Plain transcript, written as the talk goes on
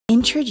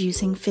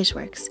Introducing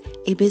FitWorks,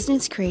 a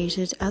business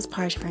created as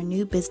part of our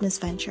new business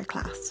venture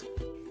class.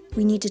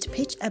 We needed to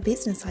pitch a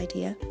business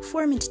idea,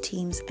 form into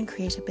teams and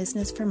create a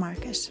business for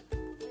market.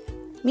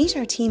 Meet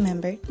our team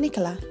member,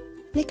 Nicola.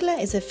 Nicola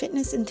is a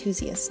fitness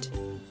enthusiast.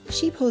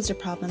 She posed a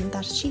problem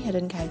that she had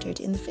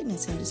encountered in the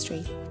fitness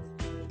industry.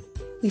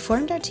 We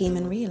formed our team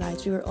and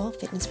realised we were all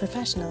fitness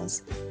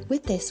professionals.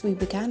 With this, we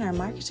began our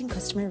market and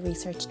customer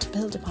research to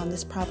build upon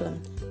this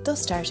problem, thus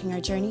starting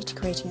our journey to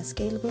creating a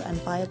scalable and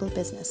viable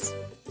business.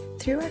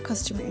 Through our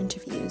customer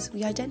interviews,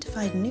 we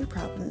identified new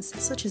problems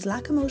such as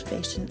lack of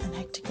motivation and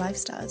hectic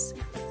lifestyles.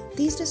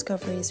 These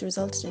discoveries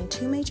resulted in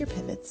two major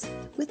pivots.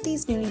 With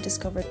these newly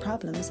discovered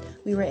problems,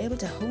 we were able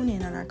to hone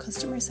in on our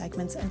customer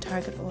segments and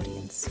target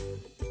audience.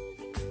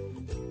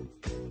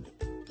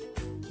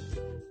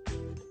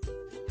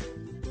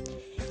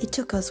 It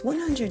took us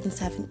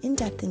 107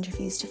 in-depth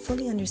interviews to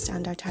fully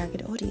understand our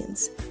target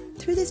audience.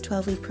 Through this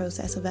 12-week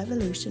process of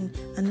evolution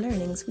and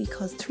learnings, we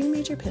caused three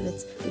major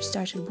pivots which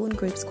started one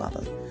group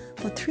squabble.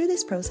 But through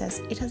this process,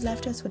 it has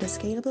left us with a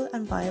scalable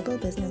and viable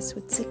business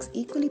with 6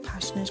 equally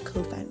passionate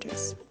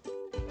co-founders.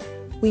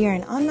 We are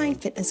an online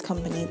fitness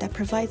company that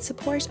provides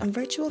support and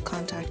virtual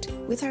contact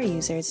with our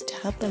users to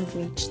help them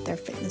reach their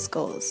fitness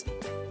goals.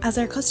 As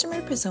our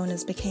customer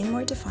personas became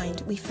more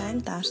defined, we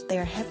found that they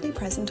are heavily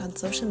present on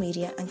social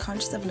media and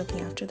conscious of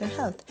looking after their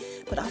health,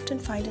 but often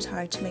find it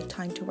hard to make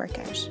time to work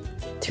out.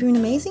 Through an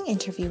amazing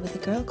interview with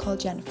a girl called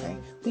Jennifer,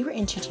 we were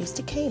introduced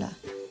to Kayla.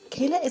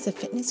 Kayla is a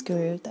fitness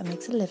guru that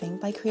makes a living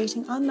by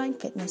creating online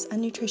fitness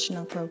and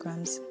nutritional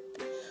programs.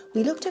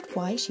 We looked at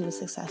why she was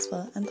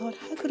successful and thought,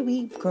 how could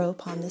we grow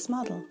upon this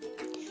model?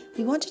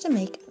 We wanted to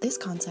make this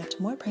concept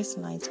more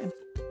personalised, and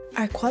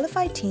our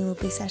qualified team will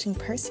be setting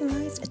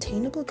personalised,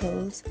 attainable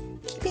goals,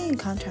 keeping in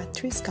contact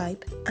through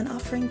Skype and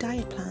offering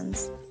diet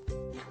plans.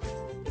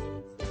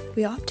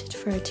 We opted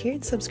for a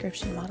tiered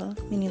subscription model,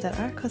 meaning that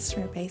our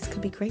customer base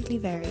could be greatly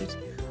varied.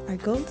 Our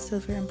gold,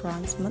 silver and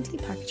bronze monthly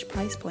package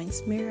price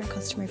points mirror our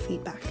customer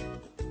feedback.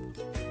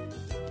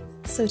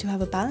 So to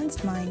have a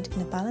balanced mind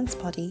and a balanced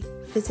body,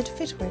 visit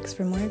FitWorks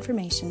for more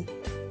information.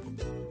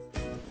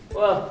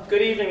 Well,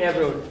 good evening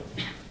everyone.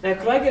 Now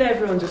could I get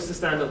everyone just to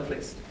stand up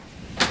please?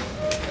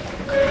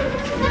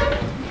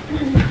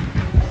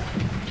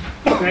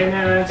 Okay,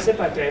 now sit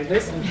back down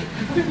please.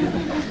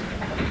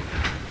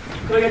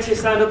 Could I get you to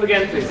stand up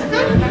again please?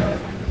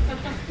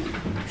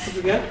 Up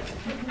again.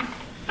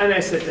 And now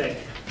sit down.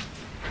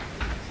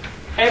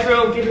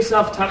 Everyone give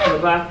yourself a tap on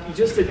the back. You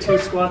just did 2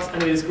 squats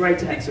and it is great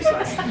to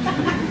exercise.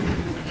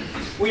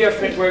 We are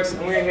FitWorks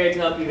and we're here to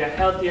help you get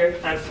healthier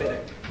and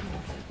fitter.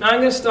 Now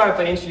I'm going to start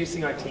by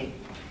introducing our team.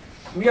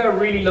 We are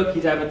really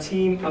lucky to have a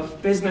team of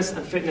business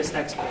and fitness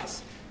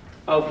experts,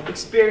 of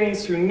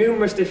experience through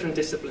numerous different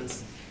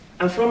disciplines.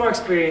 And from our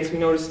experience we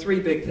noticed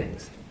 3 big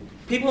things.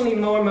 People need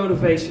more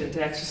motivation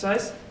to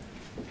exercise,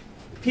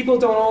 people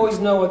don't always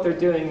know what they're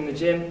doing in the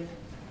gym,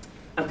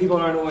 and people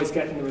aren't always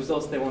getting the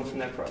results they want from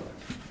their program.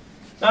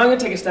 Now I'm going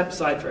to take a step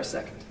aside for a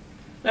second.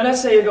 Now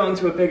let's say you're going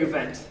to a big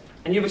event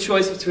and you have a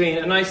choice between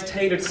a nice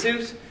tailored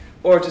suit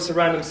or just a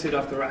random suit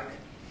off the rack.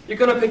 You're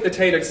going to pick the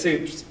tailored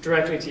suit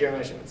directly to your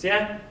measurements,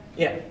 yeah?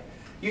 Yeah.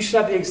 You should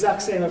have the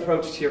exact same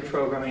approach to your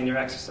programming and your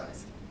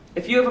exercise.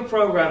 If you have a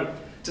program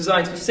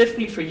designed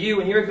specifically for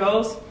you and your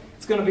goals,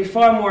 it's going to be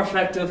far more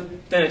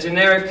effective than a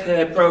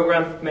generic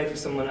program made for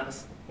someone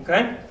else,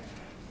 okay?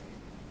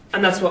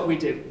 And that's what we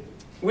do.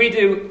 We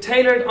do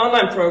tailored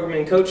online programming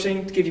and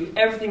coaching to give you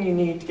everything you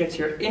need to get to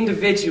your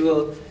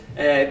individual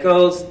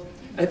goals,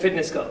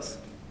 fitness goals.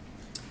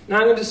 Now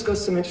I'm going to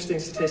discuss some interesting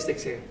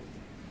statistics here.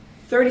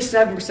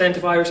 37%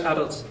 of Irish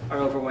adults are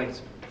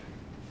overweight.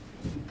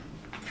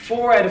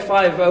 4 out of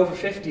 5 over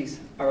 50s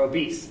are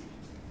obese.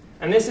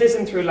 And this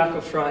isn't through lack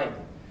of trying.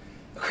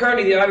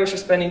 Currently the Irish are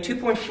spending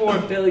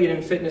 2.4 billion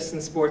in fitness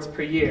and sports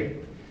per year.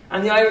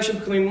 And the Irish are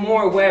becoming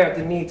more aware of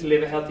the need to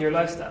live a healthier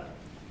lifestyle.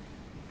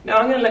 Now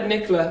I'm going to let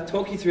Nicola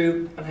talk you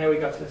through on how we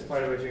got to this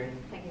part of our journey.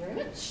 Thank you very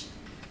much.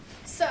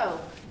 So,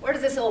 where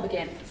does this all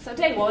begin? So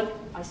day one,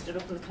 I stood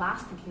up in the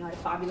class thinking I had a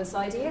fabulous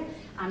idea,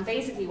 and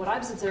basically what I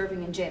was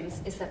observing in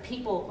gyms is that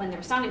people, when they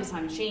were standing beside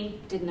a machine,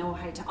 didn't know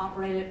how to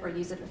operate it or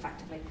use it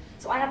effectively.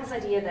 So I had this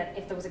idea that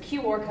if there was a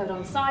QR code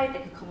on the side, they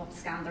could come up,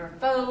 scan their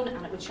phone,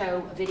 and it would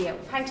show a video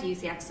of how to use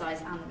the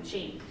exercise and the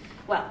machine.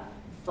 Well,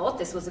 thought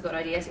this was a good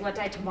idea, so I went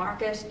out to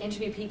market,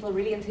 interviewed people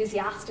really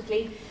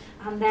enthusiastically,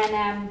 and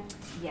then,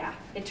 yeah,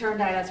 it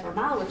turned out, as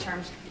Ramal would term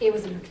it, it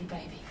was a lovely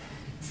baby.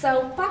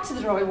 So back to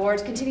the drawing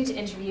board, continue to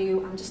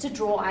interview and just to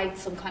draw out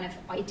some kind of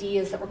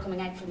ideas that were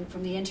coming out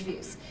from the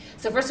interviews.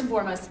 So first and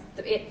foremost,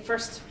 the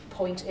first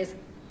point is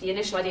the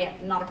initial idea,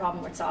 not a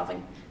problem worth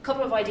solving. A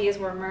couple of ideas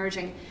were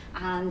emerging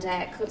and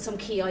some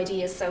key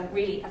ideas. So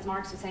really, as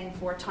Mark was saying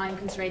before, time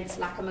constraints,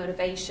 lack of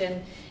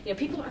motivation. You know,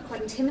 people are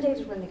quite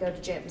intimidated when they go to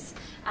gyms,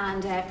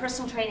 and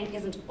personal training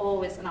isn't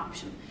always an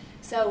option.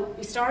 So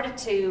we started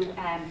to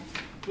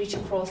reach a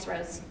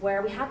crossroads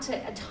where we had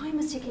to, time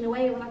was ticking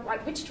away, we're like,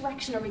 right, which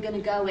direction are we going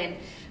to go in?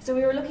 So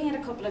we were looking at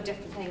a couple of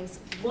different things.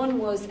 One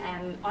was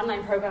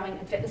online programming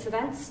and fitness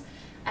events,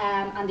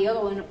 and the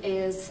other one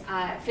is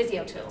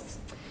physio tools.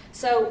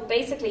 So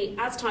basically,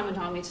 as time went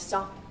on, we had to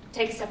stop,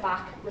 take a step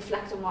back,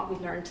 reflect on what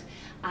we'd learned,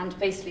 and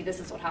basically this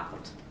is what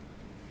happened.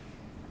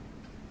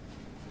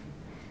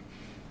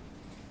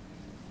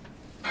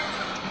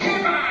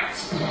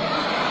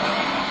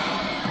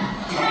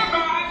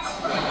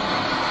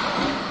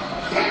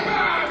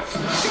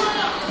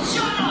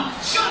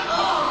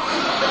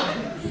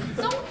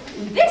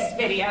 This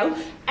video,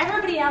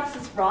 everybody else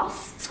is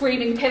Ross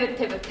screaming pivot,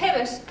 pivot,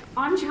 pivot.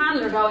 I'm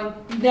Chandler going,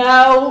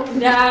 no,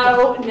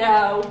 no,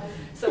 no.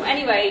 So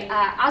anyway,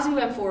 as we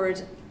went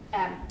forward,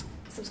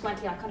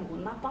 subsequently I kind of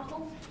won that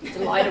battle.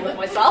 Delighted with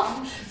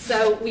myself.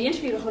 So we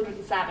interviewed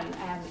 107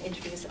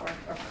 interviews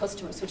or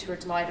customers, which we were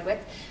delighted with.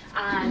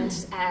 And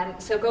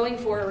so going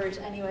forward,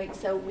 anyway,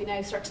 so we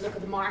now start to look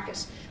at the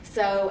market.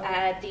 So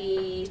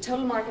the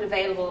total market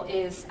available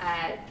is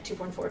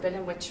 2.4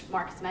 billion, which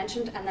Mark has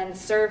mentioned, and then the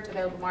served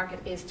available market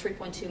is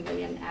 3.2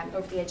 million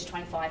over the age of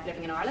 25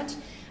 living in Ireland.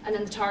 And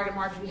then the target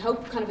market, we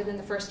hope kind of within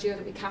the first year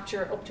that we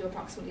capture up to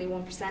approximately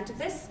 1% of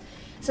this.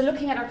 So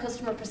looking at our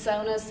customer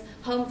personas,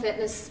 home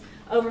fitness,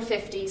 over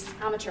 50s,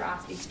 amateur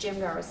athletes, gym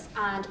goers,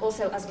 and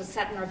also, as was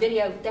said in our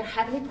video, they're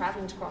heavily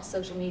prevalent across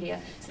social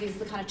media. So these are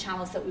the kind of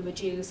channels that we would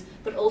use.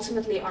 But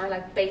ultimately,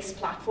 our base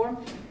platform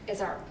is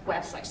our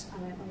website.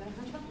 And I'm going to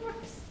hand you back to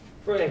Marcus.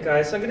 Brilliant,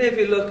 guys. So I'm going to give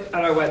you a look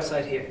at our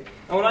website here.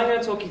 And what I'm going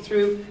to talk you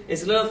through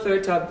is the little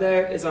third tab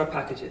there is our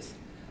packages.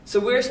 So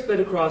we're split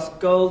across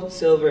gold,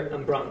 silver,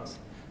 and bronze.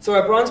 So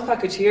our bronze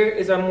package here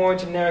is our more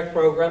generic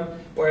program,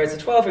 where it's a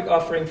 12-week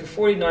offering for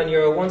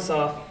 €49 once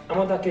off, and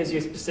what that gives you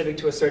is specific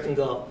to a certain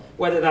goal,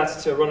 whether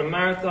that's to run a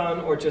marathon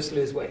or just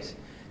lose weight.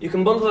 You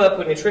can bundle it up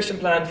with a nutrition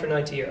plan for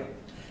 €90.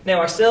 Now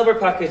our silver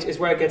package is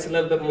where it gets a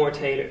little bit more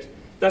tailored.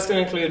 That's going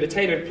to include a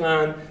tailored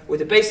plan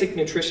with a basic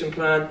nutrition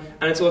plan,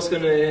 and it's also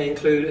going to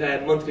include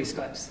monthly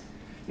Skypes.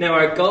 Now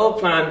our gold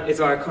plan is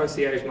our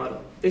concierge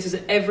model. This is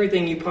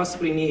everything you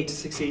possibly need to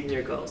succeed in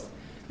your goals.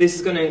 This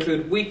is going to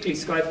include weekly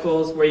Skype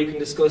calls where you can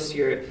discuss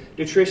your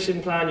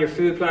nutrition plan, your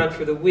food plan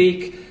for the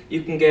week.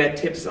 You can get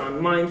tips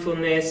on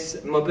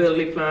mindfulness,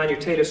 mobility plan, your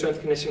tailored strength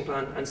conditioning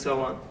plan, and so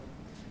on.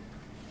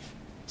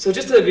 So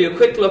just to give you a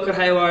quick look at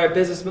how our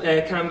business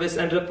canvas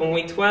ended up on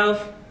week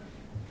 12.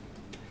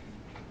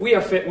 We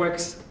are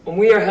FitWorks, and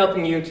we are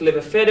helping you to live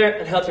a fitter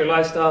and healthier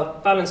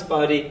lifestyle, balanced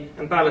body,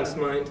 and balanced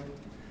mind.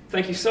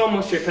 Thank you so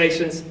much for your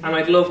patience, and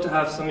I'd love to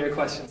have some of your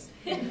questions.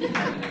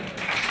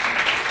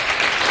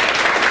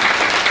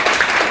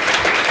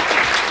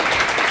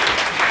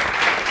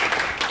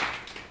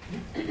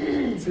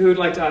 So who would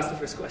like to ask the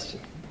first question?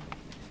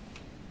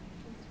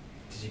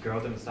 Did you grow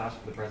the moustache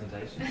for the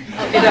presentation?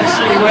 It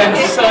actually went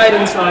side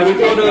and side. We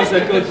thought it was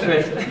a good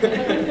fit.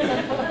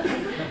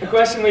 The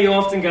question we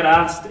often get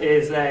asked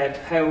is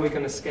how are we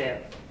going to scale?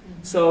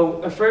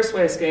 So our first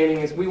way of scaling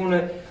is we want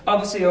to,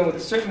 obviously with a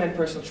certain amount of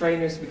personal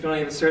trainers, we can only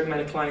have a certain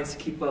amount of clients to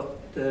keep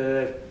up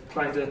the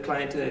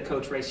client to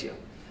coach ratio.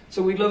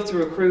 So we'd love to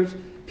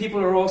recruit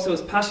people who are also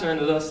as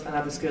passionate as us and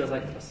have the skills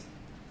like us.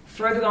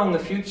 Further on in the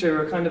future,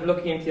 we're kind of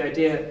looking into the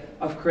idea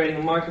of creating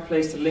a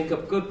marketplace to link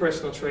up good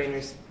personal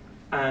trainers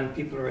and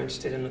people who are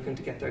interested in looking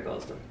to get their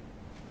goals done.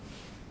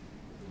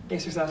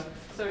 Yes, yourself.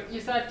 So you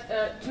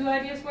said 2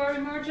 ideas were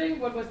emerging.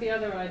 What was the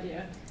other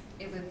idea?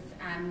 It was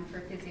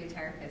for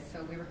physiotherapists.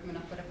 So we were coming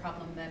up with a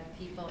problem that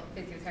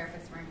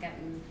physiotherapists weren't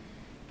getting,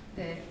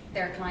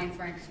 their clients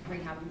weren't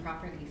rehabbing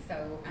properly.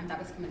 So, and that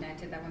was coming down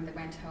to that when they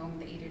went home,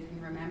 they either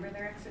didn't remember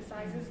their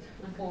exercises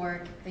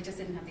or they just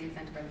didn't have the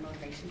incentive or the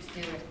motivation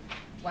to do it.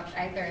 What's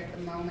out there at the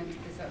moment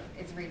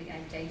is really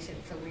outdated,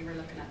 so we were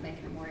looking at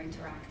making it more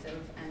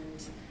interactive and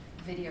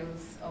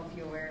videos of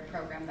your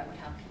program that would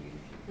help you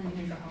when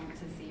you go home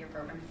to see your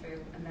program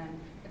through, and then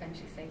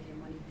eventually save you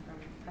money from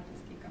having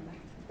to keep going back.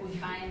 We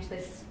found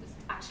this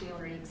actually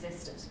already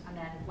existed, and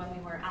then when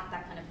we were at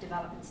that kind of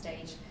development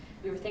stage,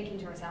 we were thinking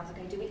to ourselves,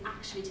 okay, do we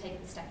actually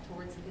take the step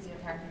towards the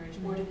physiotherapy route,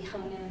 or do we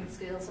hone in on the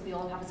skills that we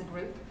all have as a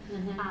group?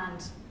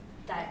 And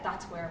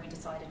that's where we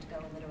decided to go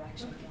in the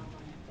direction of the online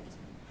fitness.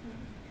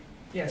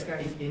 Yes,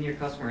 Gary. In your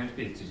customer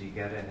interviews, did you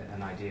get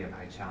an idea of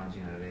how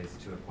challenging it is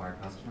to acquire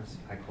customers,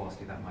 how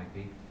costly that might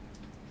be?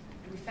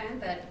 We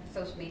found that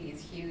social media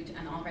is huge,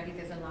 and already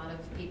there's a lot of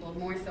people,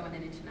 more so on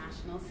an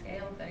international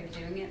scale, that are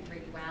doing it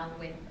really well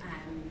with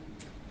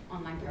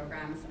online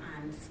programs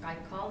and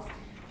Skype calls,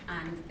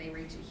 and they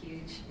reach a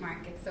huge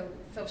market. So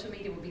social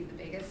media would be the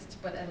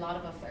biggest, but a lot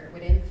of us are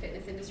within the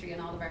fitness industry,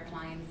 and all of our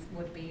clients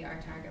would be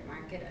our target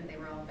market, and they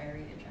were all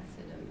very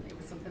interested, and it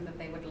was something that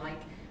they would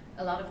like,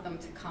 a lot of them,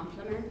 to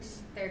complement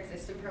their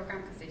existing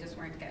program because they just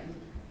weren't getting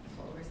the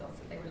full results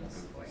that they were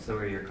looking for. So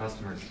are your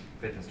customers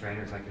fitness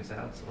trainers like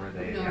yourselves, or are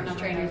they? No, not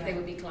trainers, they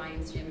would be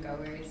clients, gym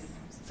goers.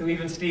 So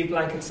even Steve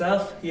Blank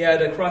himself, he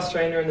had a cross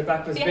trainer in the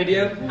back of his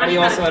video, and he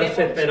also had a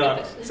Fitbit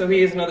on. So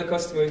he is another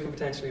customer we could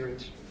potentially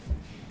reach.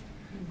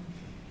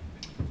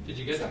 Did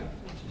you get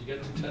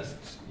to test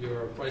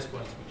your price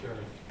points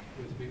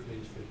with the big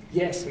leagues?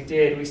 Yes, we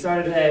did. We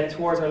started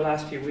towards our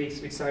last few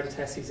weeks, we started to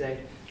test these out.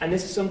 And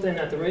this is something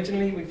that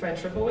originally we found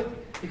trouble with,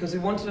 because we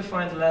wanted to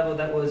find a level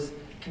that was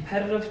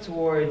competitive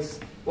towards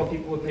what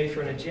people would pay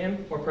for in a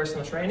gym or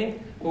personal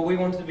training, but we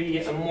wanted to be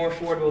a more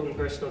affordable than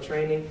personal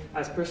training,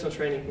 as personal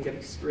training can get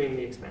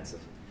extremely expensive.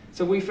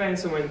 So we found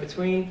somewhere in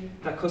between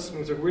that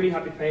customers are really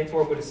happy paying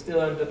for, but it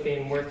still ended up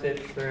being worth it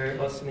for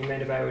us and the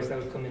amount of hours that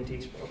would come into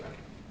each program.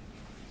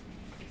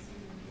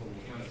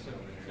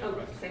 Oh,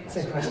 same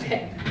Same question.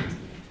 question.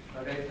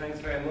 Okay. Okay, thanks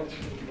very much.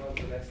 We'll move on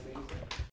to the next thing.